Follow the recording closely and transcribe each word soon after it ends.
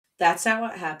That's Not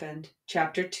What Happened,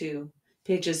 Chapter 2,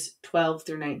 pages 12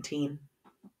 through 19.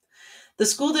 The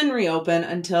school didn't reopen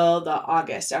until the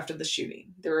August after the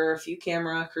shooting. There were a few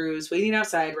camera crews waiting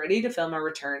outside, ready to film our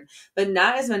return, but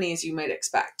not as many as you might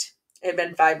expect. It had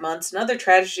been 5 months, and other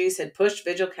tragedies had pushed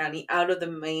Vigil County out of the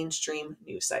mainstream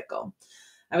news cycle.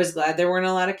 I was glad there weren't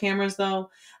a lot of cameras,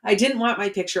 though. I didn't want my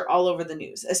picture all over the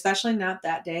news, especially not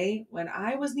that day when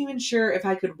I wasn't even sure if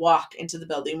I could walk into the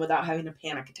building without having a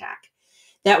panic attack.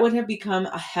 That would have become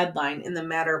a headline in the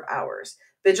matter of hours.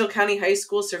 Vigil County High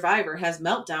School survivor has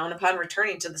meltdown upon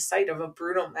returning to the site of a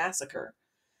brutal massacre.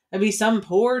 It'd be some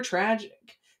poor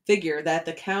tragic figure that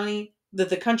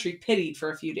the country pitied for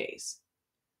a few days.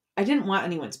 I didn't want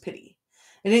anyone's pity.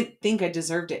 I didn't think I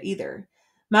deserved it either.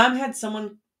 Mom had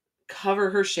someone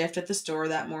cover her shift at the store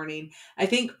that morning. I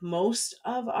think most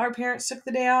of our parents took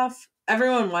the day off.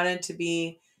 Everyone wanted to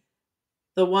be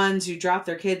the ones who dropped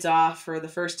their kids off for the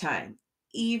first time.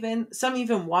 Some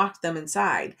even walked them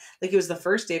inside like it was the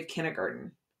first day of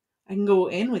kindergarten. I can go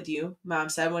in with you, Mom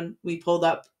said when we pulled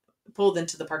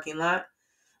into the parking lot.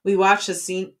 We watched a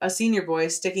senior boy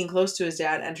sticking close to his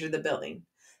dad enter the building.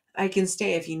 I can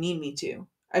stay if you need me to.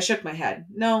 I shook my head.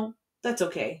 No, that's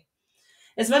okay.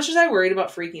 As much as I worried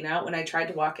about freaking out when I tried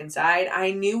to walk inside,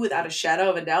 I knew without a shadow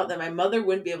of a doubt that my mother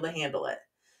wouldn't be able to handle it.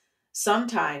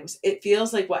 Sometimes it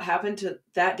feels like what happened to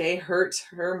that day hurts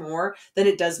her more than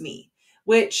it does me,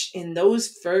 which in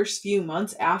those first few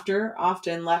months after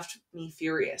often left me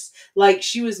furious, like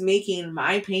she was making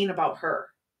my pain about her.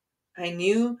 I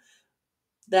knew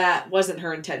that wasn't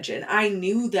her intention. I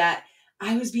knew that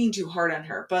I was being too hard on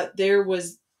her, but there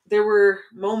were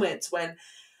moments when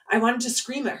I wanted to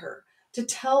scream at her, to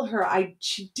tell her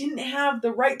she didn't have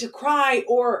the right to cry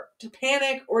or to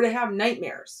panic or to have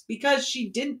nightmares because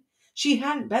she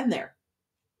hadn't been there.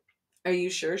 Are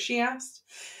you sure? She asked.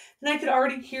 And I could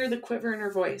already hear the quiver in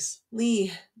her voice.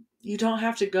 Lee, you don't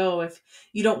have to go if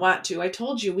you don't want to. I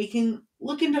told you we can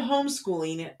look into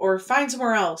homeschooling or find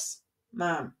somewhere else.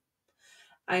 Mom,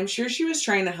 I'm sure she was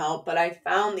trying to help, but I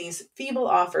found these feeble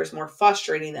offers more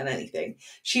frustrating than anything.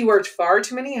 She worked far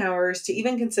too many hours to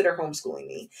even consider homeschooling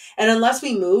me. And unless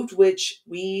we moved, which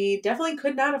we definitely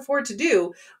could not afford to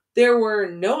do, there were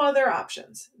no other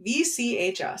options.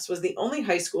 VCHS was the only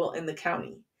high school in the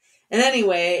county. And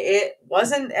anyway, it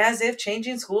wasn't as if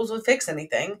changing schools would fix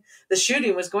anything. The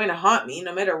shooting was going to haunt me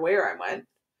no matter where I went.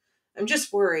 I'm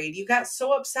just worried. You got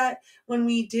so upset when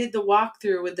we did the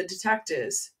walkthrough with the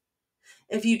detectives.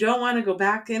 If you don't want to go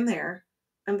back in there,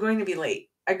 I'm going to be late.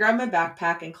 I grabbed my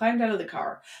backpack and climbed out of the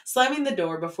car, slamming the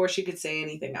door before she could say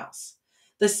anything else.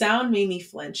 The sound made me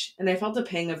flinch, and I felt a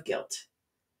pang of guilt.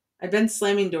 I'd been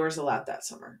slamming doors a lot that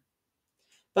summer.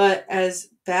 But as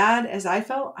bad as I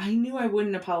felt, I knew I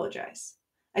wouldn't apologize.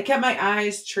 I kept my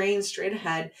eyes trained straight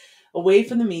ahead, away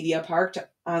from the media parked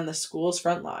on the school's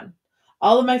front lawn.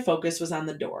 All of my focus was on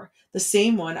the door, the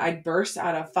same one I'd burst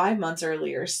out of 5 months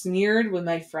earlier, smeared with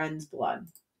my friend's blood.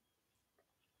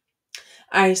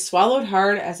 I swallowed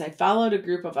hard as I followed a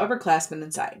group of upperclassmen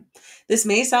inside. This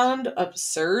may sound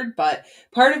absurd, but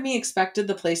part of me expected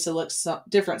the place to look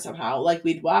different somehow, like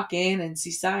we'd walk in and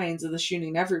see signs of the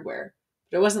shooting everywhere.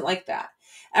 But it wasn't like that.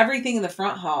 Everything in the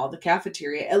front hall, the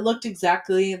cafeteria, it looked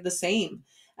exactly the same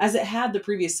as it had the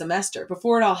previous semester,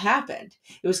 before it all happened.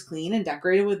 It was clean and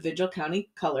decorated with Vigil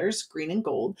County colors, green and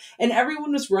gold, and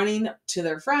everyone was running to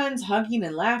their friends, hugging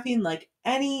and laughing like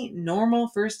any normal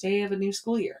first day of a new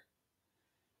school year.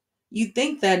 You'd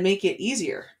think that'd make it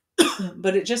easier,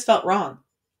 but it just felt wrong.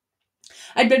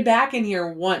 I'd been back in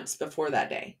here once before that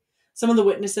day. Some of the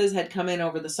witnesses had come in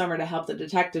over the summer to help the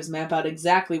detectives map out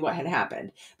exactly what had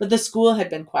happened, but the school had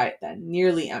been quiet then,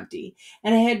 nearly empty,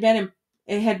 and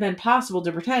it had been possible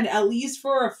to pretend, at least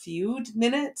for a few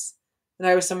minutes,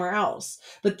 that I was somewhere else.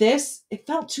 But it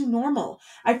felt too normal.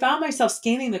 I found myself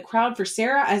scanning the crowd for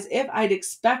Sarah as if I'd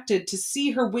expected to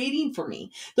see her waiting for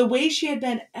me, the way she had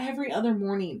been every other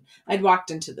morning I'd walked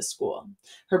into the school.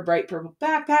 Her bright purple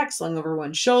backpack slung over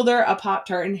one shoulder, a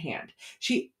Pop-Tart in hand.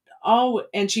 She'd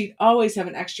always have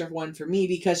an extra one for me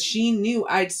because she knew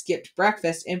I'd skipped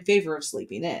breakfast in favor of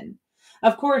sleeping in.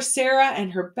 Of course, Sarah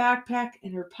and her backpack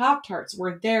and her Pop-Tarts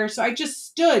weren't there, so I just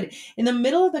stood in the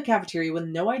middle of the cafeteria with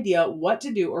no idea what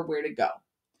to do or where to go.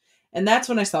 And that's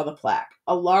when I saw the plaque,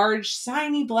 a large,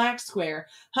 shiny black square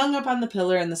hung up on the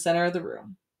pillar in the center of the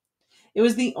room. It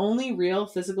was the only real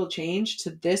physical change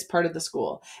to this part of the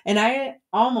school, and I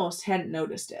almost hadn't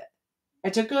noticed it. I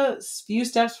took a few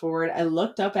steps forward. I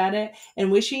looked up at it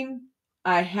and wishing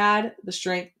I had the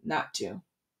strength not to.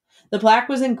 The plaque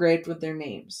was engraved with their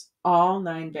names, all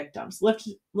 9 victims,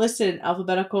 listed in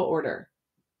alphabetical order.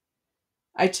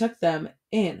 I took them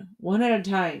in one at a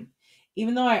time,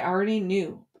 even though I already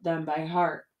knew them by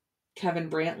heart. Kevin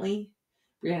Brantley,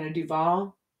 Brianna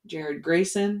Duvall, Jared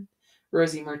Grayson,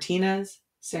 Rosie Martinez,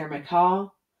 Sarah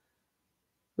McCall,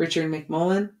 Richard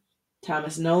McMullen,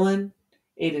 Thomas Nolan,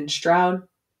 Aidan Stroud,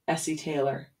 Essie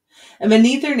Taylor. And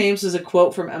beneath their names was a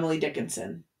quote from Emily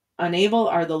Dickinson. Unable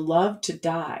are the loved to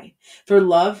die, for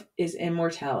love is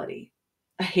immortality.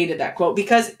 I hated that quote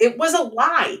because it was a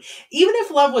lie. Even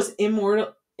if love was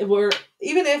immortal,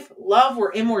 even if love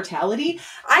were immortality,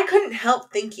 I couldn't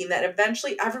help thinking that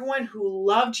eventually everyone who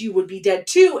loved you would be dead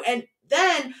too. And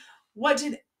then what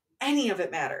did any of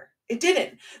it matter? It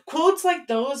didn't. Quotes like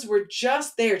those were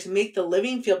just there to make the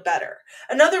living feel better.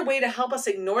 Another way to help us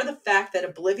ignore the fact that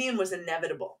oblivion was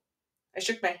inevitable. I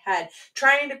shook my head,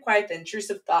 trying to quiet the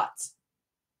intrusive thoughts,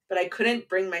 but I couldn't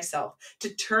bring myself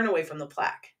to turn away from the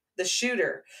plaque. The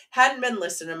shooter hadn't been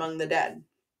listed among the dead.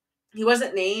 He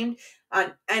wasn't named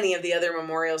on any of the other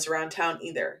memorials around town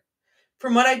either.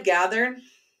 From what I'd gathered,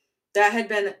 that had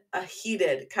been a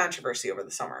heated controversy over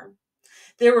the summer.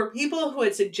 There were people who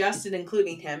had suggested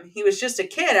including him. He was just a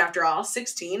kid, after all,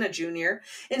 16, a junior.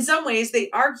 In some ways,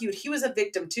 they argued he was a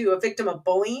victim too, a victim of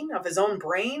bullying, of his own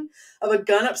brain, of a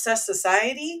gun-obsessed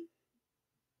society,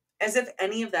 as if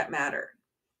any of that mattered.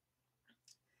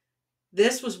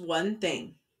 This was one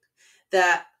thing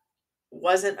that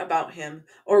wasn't about him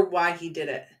or why he did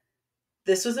it.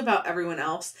 This was about everyone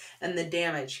else and the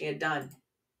damage he had done.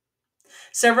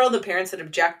 Several of the parents had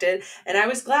objected, and I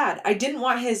was glad. I didn't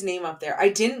want his name up there. I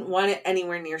didn't want it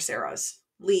anywhere near Sarah's.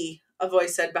 Lee, a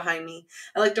voice said behind me.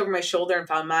 I looked over my shoulder and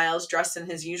found Miles dressed in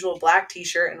his usual black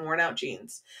t-shirt and worn-out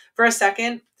jeans. For a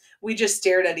second, we just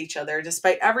stared at each other.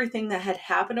 Despite everything that had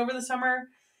happened over the summer,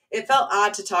 it felt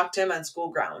odd to talk to him on school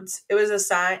grounds. It was the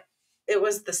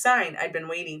sign I'd been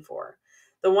waiting for.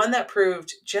 The one that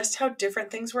proved just how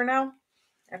different things were now.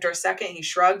 After a second, he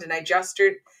shrugged and I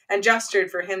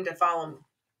gestured for him to follow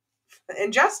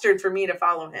and gestured for me to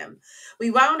follow him.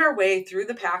 We wound our way through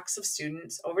the packs of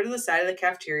students over to the side of the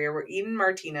cafeteria where Eden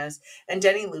Martinez and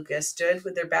Denny Lucas stood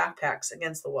with their backpacks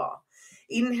against the wall.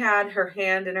 Eden had her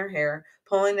hand in her hair,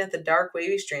 pulling at the dark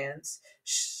wavy strands,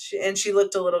 and she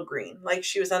looked a little green, like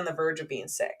she was on the verge of being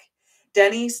sick.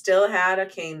 Denny still had a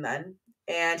cane then,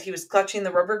 and he was clutching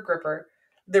the rubber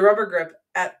grip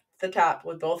at the top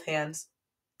with both hands,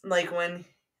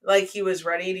 like he was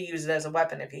ready to use it as a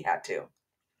weapon if he had to.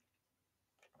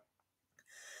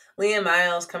 Lee and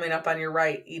Miles coming up on your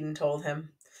right, Eden told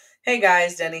him. Hey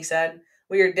guys, Denny said.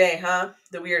 Weird day, huh?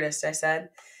 The weirdest, I said.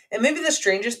 And maybe the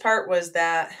strangest part was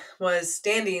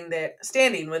standing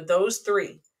with those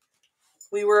three.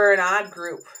 We were an odd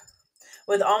group,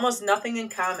 with almost nothing in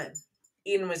common.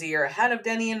 Eden was a year ahead of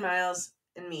Denny and Miles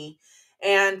and me.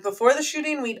 And before the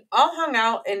shooting, we'd all hung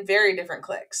out in very different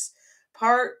cliques.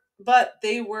 But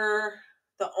they were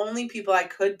the only people I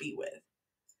could be with.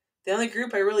 The only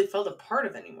group I really felt a part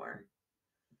of anymore.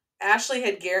 Ashley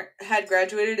had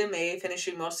graduated in May,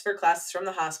 finishing most of her classes from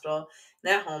the hospital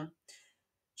and at home.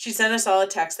 She sent us all a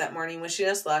text that morning wishing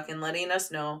us luck and letting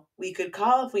us know we could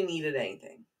call if we needed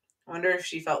anything. I wonder if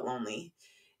she felt lonely,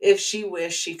 if she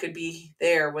wished she could be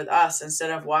there with us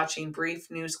instead of watching brief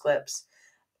news clips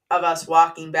of us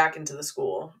walking back into the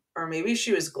school. Or maybe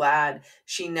she was glad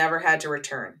she never had to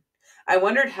return. I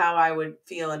wondered how I would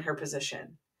feel in her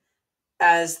position,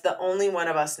 as the only one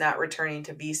of us not returning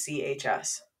to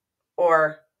BCHS.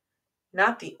 Or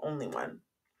not the only one.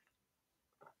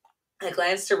 I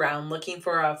glanced around, looking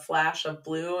for a flash of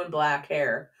blue and black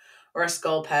hair or a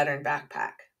skull pattern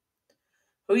backpack.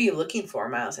 Who are you looking for?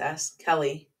 Miles asked.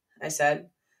 Kelly, I said.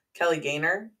 Kelly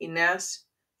Gaynor? Eden asked.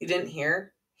 You didn't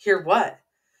hear? Hear what?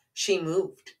 She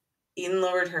moved. Eden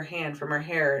lowered her hand from her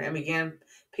hair and began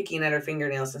picking at her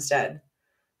fingernails instead.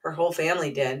 Her whole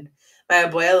family did. My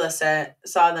abuela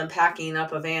saw them packing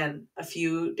up a van a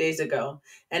few days ago,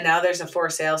 and now there's a for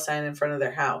sale sign in front of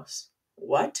their house.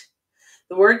 What?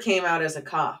 The word came out as a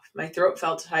cough. My throat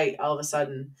felt tight all of a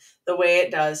sudden, the way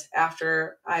it does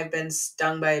after I've been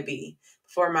stung by a bee,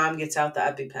 before Mom gets out the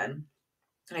EpiPen.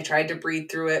 I tried to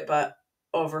breathe through it, but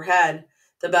overhead,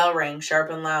 the bell rang sharp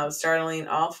and loud, startling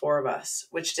all four of us,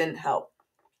 which didn't help.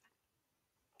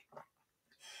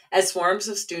 As swarms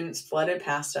of students flooded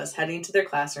past us, heading to their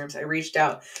classrooms, I reached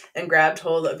out and grabbed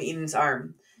hold of Eden's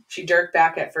arm. She jerked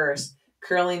back at first,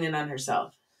 curling in on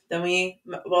herself. Then we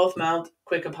both mouthed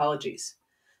quick apologies.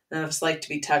 None of us liked to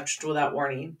be touched without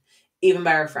warning, even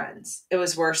by our friends. It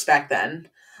was worse back then.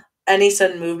 Any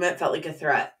sudden movement felt like a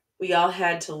threat. We all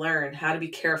had to learn how to be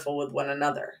careful with one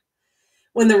another.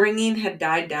 When the ringing had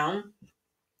died down,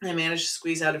 I managed to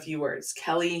squeeze out a few words.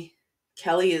 Kelly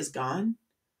is gone?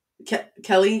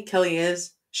 Kelly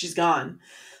is? She's gone.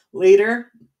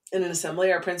 Later, in an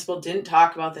assembly, our principal didn't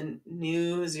talk about the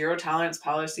new zero tolerance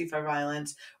policy for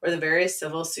violence or the various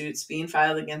civil suits being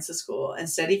filed against the school.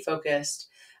 Instead, he focused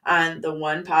on the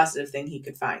one positive thing he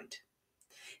could find.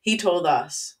 He told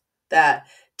us that,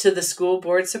 to the school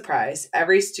board's surprise,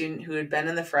 every student who had been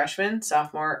in the freshman,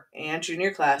 sophomore, and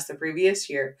junior class the previous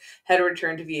year had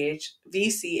returned to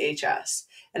VCHS,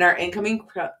 and our incoming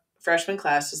freshman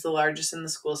class was the largest in the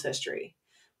school's history.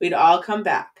 We'd all come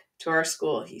back to our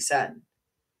school, he said.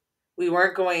 We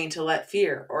weren't going to let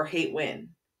fear or hate win,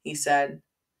 he said.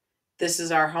 This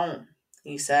is our home,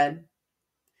 he said.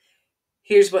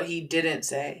 Here's what he didn't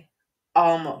say.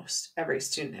 Almost every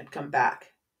student had come back.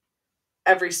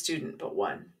 Every student but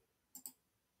one.